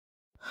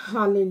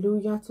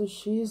Hallelujah to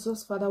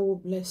Jesus. Father, we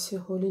bless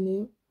your holy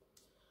name.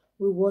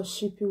 We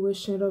worship you,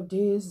 ancient of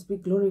days. Be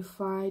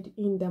glorified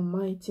in the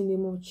mighty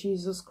name of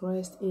Jesus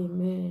Christ.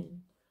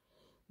 Amen.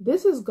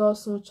 This is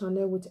God's Son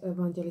channel with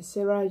Evangelist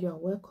Sarah. You are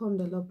welcome.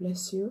 The Lord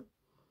bless you.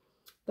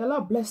 The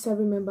Lord bless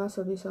every member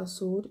of this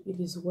household. It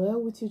is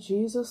well with you.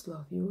 Jesus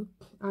love you.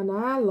 And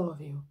I love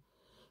you.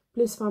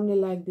 Please, family,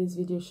 like this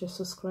video, share,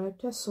 subscribe,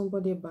 tell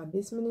somebody about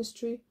this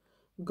ministry.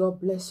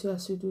 God bless you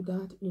as you do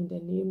that in the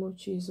name of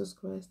Jesus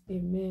Christ.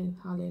 Amen.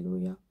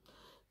 Hallelujah.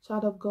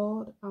 Child of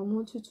God, I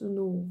want you to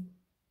know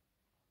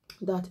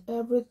that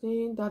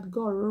everything that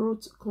God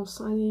wrote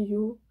concerning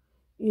you,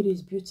 it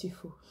is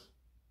beautiful.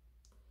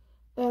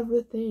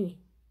 Everything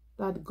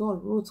that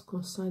God wrote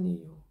concerning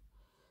you.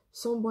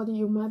 Somebody,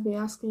 you might be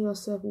asking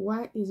yourself,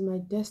 why is my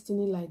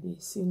destiny like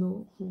this?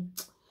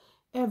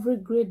 Every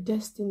great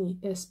destiny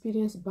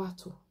experiences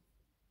battle.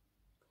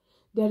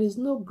 There is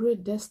no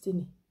great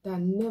destiny that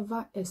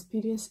never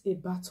experienced a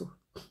battle.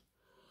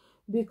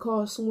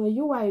 Because when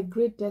you are a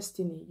great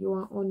destiny, you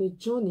are on a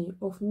journey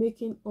of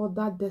making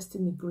other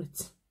destiny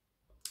great.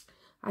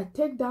 I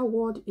take that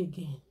word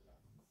again.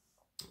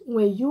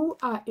 When you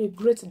are a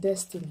great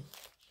destiny,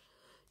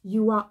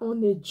 you are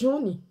on a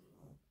journey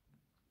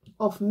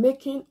of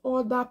making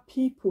other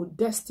people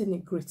destiny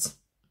great.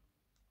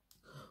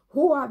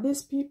 Who are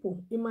these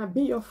people? It might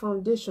be your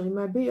foundation, it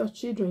might be your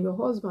children, your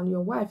husband,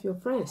 your wife, your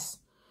friends,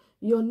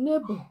 your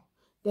neighbor,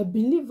 the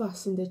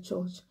believers in the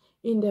church,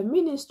 in the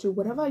ministry,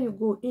 wherever you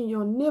go, in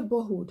your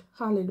neighborhood.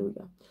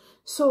 Hallelujah.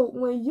 So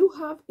when you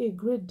have a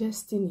great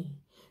destiny,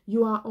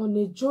 you are on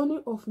a journey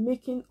of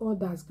making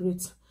others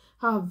great.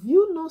 Have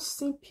you not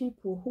seen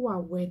people who are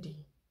worthy?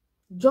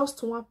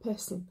 Just one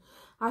person.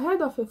 I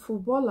heard of a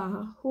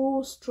footballer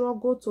who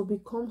struggled to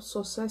become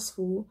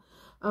successful,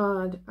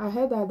 and I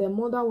heard that the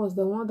mother was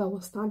the one that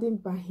was standing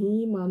by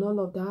him and all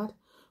of that.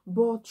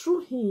 But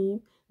through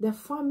him, the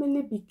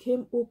family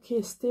became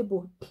okay,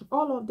 stable.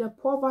 All of the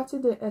poverty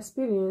they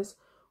experienced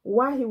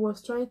while he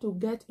was trying to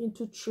get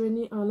into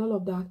training and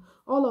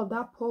all of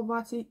that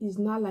poverty is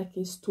not like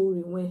a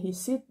story. When he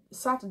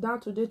sat down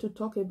today to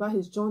talk about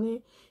his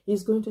journey,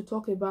 he's going to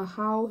talk about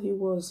how he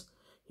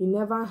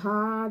never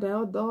had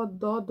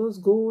all those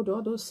gold,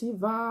 all those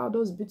silver, all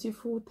those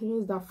beautiful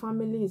things that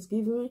family is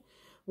giving.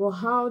 But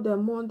how the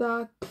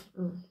mother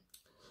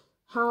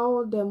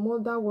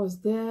was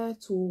there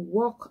to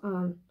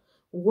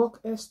work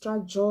extra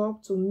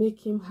job to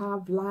make him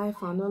have life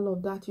and all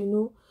of that.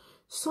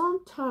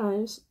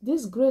 Sometimes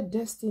this great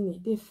destiny,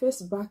 they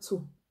face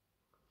battle,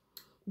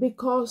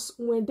 because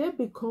when they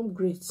become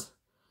great,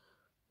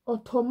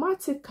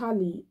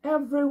 automatically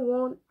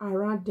everyone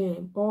around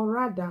them, or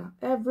rather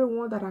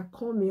everyone that are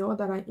coming or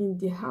that are in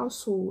the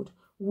household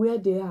where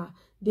they are,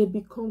 they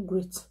become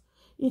great.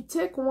 It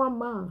takes one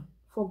man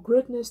for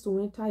greatness to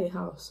enter a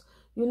house.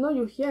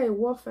 You hear a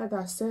warfare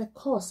that says,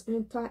 curse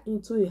enter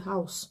into a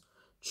house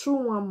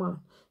through one man.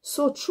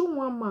 So through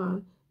one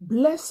man,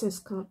 blessings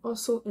can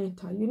also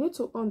enter. You need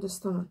to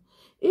understand,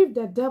 if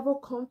the devil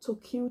come to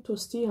kill, to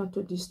steal, and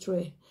to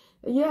destroy,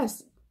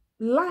 yes,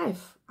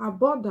 life,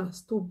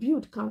 abundance to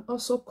build can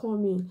also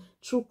come in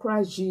through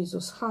Christ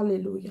Jesus.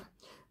 Hallelujah.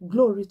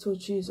 Glory to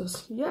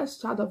Jesus. Yes,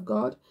 child of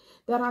God,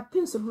 there are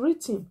things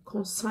written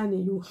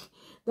concerning you.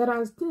 There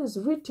are things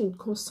written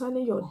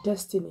concerning your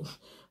destiny.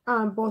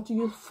 But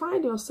you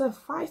find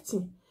yourself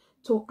fighting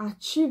to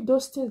achieve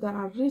those things that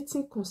are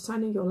written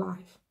concerning your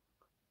life.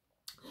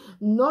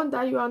 Not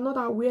that you are not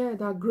aware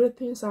that great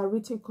things are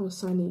written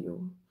concerning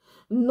you.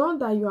 Not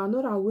that you are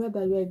not aware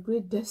that you are a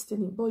great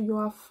destiny, but you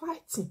are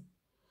fighting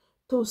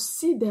to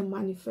see the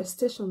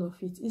manifestation of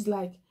it. It's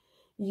like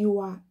you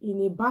are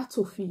in a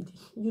battlefield.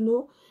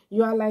 You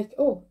are like,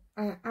 oh,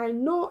 I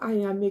know I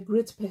am a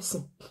great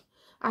person.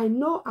 I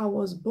know I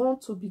was born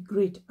to be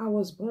great. I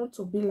was born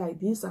to be like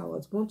this. I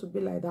was born to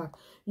be like that.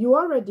 You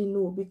already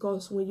know,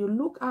 because when you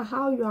look at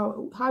how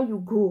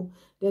you grow,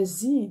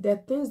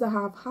 the things that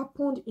have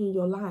happened in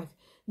your life,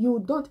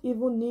 you don't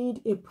even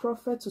need a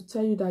prophet to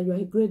tell you that you are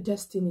a great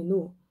destiny.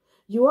 No,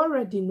 you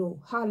already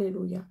know.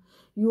 Hallelujah.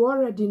 You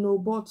already know.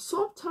 But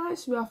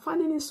sometimes we are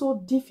finding it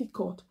so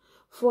difficult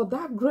for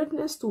that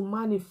greatness to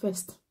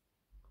manifest.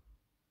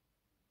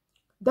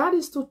 That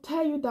is to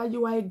tell you that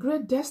you are a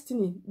great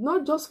destiny,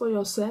 not just for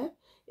yourself,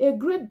 a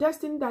great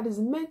destiny that is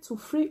meant to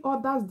free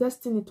others'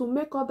 destiny, to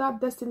make other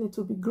destiny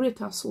to be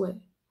great as well.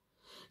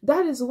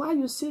 That is why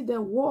you see the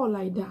war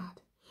like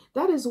that.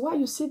 That is why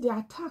you see the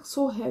attack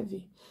so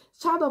heavy.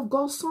 Child of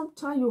God,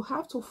 sometimes you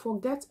have to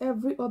forget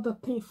every other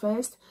thing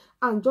first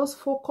and just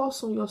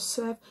focus on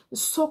yourself,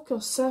 soak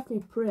yourself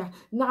in prayer.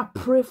 Now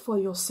pray for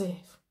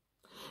yourself.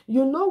 We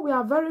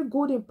are very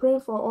good in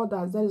praying for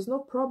others. There is no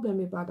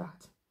problem about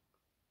that.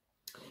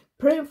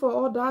 Praying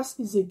for others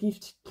is a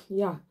gift,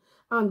 yeah.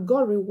 And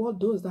God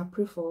reward those that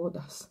pray for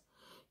others.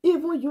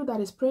 Even you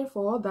that is praying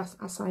for others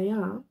as I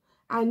am,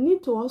 I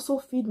need to also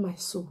feed my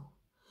soul.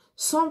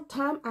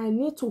 Sometimes I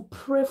need to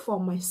pray for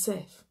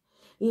myself.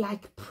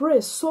 Like pray,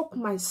 soak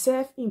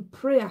myself in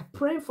prayer,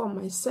 praying for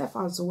myself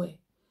as well.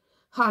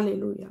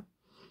 Hallelujah.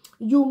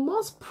 You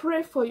must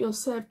pray for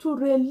yourself to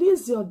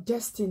release your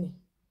destiny.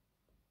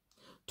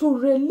 To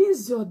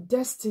release your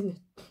destiny.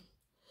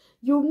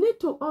 You need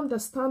to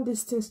understand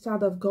these things,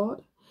 child of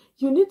God.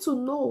 You need to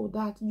know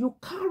that you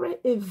carry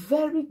a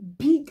very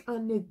big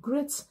and a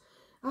great,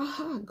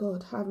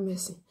 God have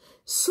mercy.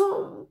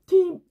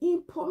 Something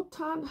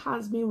important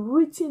has been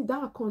written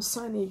down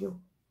concerning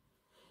you.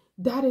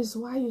 That is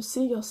why you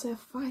see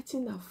yourself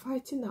fighting and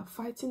fighting and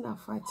fighting and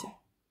fighting.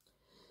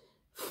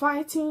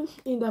 Fighting,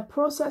 in the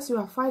process, you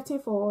are fighting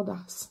for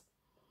others.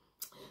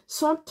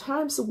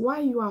 Sometimes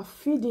while you are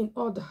feeding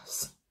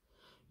others,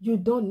 you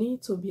don't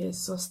need to be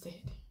exhausted.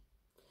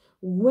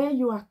 When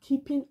you are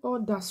keeping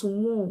others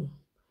warm,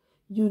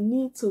 you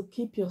need to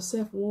keep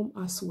yourself warm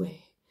as well.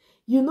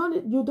 You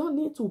don't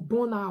need to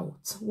burn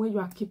out when you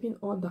are keeping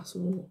others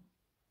warm.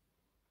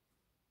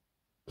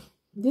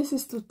 This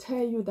is to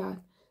tell you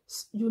that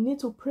you need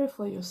to pray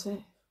for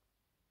yourself.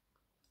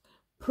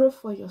 Pray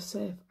for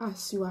yourself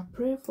as you are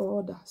praying for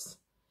others.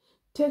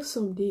 Take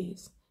some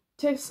days,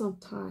 take some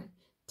time,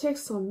 take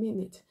some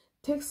minutes,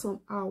 take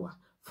some hour,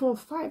 from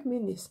 5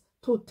 minutes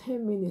to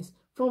 10 minutes,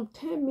 from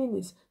 10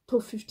 minutes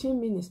to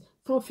 15 minutes,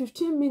 from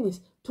 15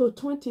 minutes to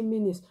 20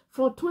 minutes,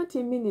 from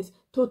 20 minutes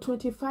to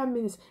 25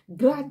 minutes,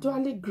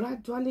 gradually,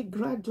 gradually,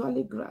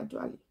 gradually,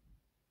 gradually.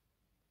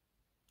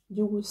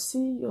 You will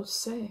see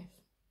yourself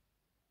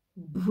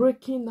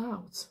breaking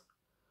out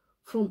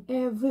from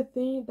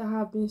everything that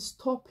have been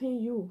stopping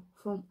you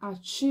from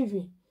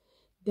achieving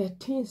the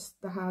things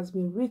that has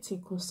been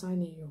written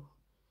concerning you.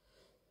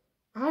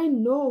 I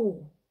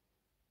know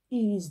it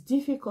is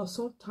difficult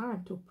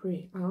sometimes to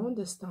pray. I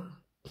understand.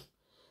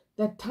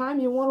 The time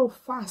you want to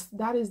fast,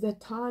 that is the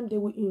time they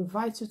will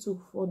invite you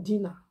to for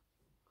dinner.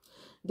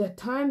 The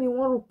time you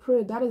want to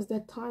pray, that is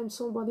the time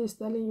somebody is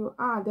telling you,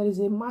 there is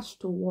a match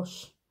to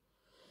watch.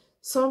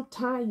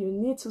 Sometimes you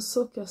need to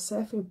soak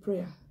yourself in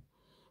prayer.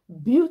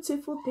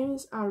 Beautiful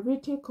things are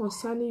written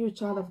concerning you,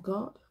 child of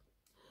God.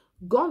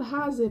 God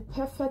has a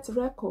perfect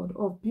record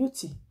of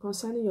beauty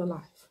concerning your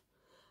life.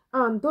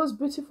 And those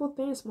beautiful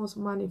things must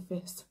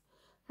manifest.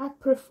 I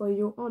pray for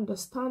your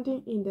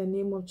understanding in the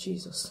name of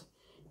Jesus.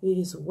 It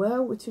is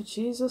well with you.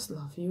 Jesus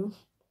love you.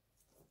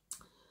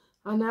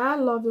 And I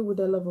love you with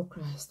the love of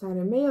Christ. I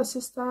remain your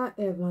sister,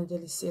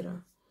 Evangelist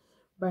Sarah.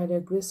 By the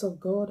grace of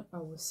God, I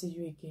will see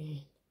you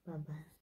again. Bye-bye.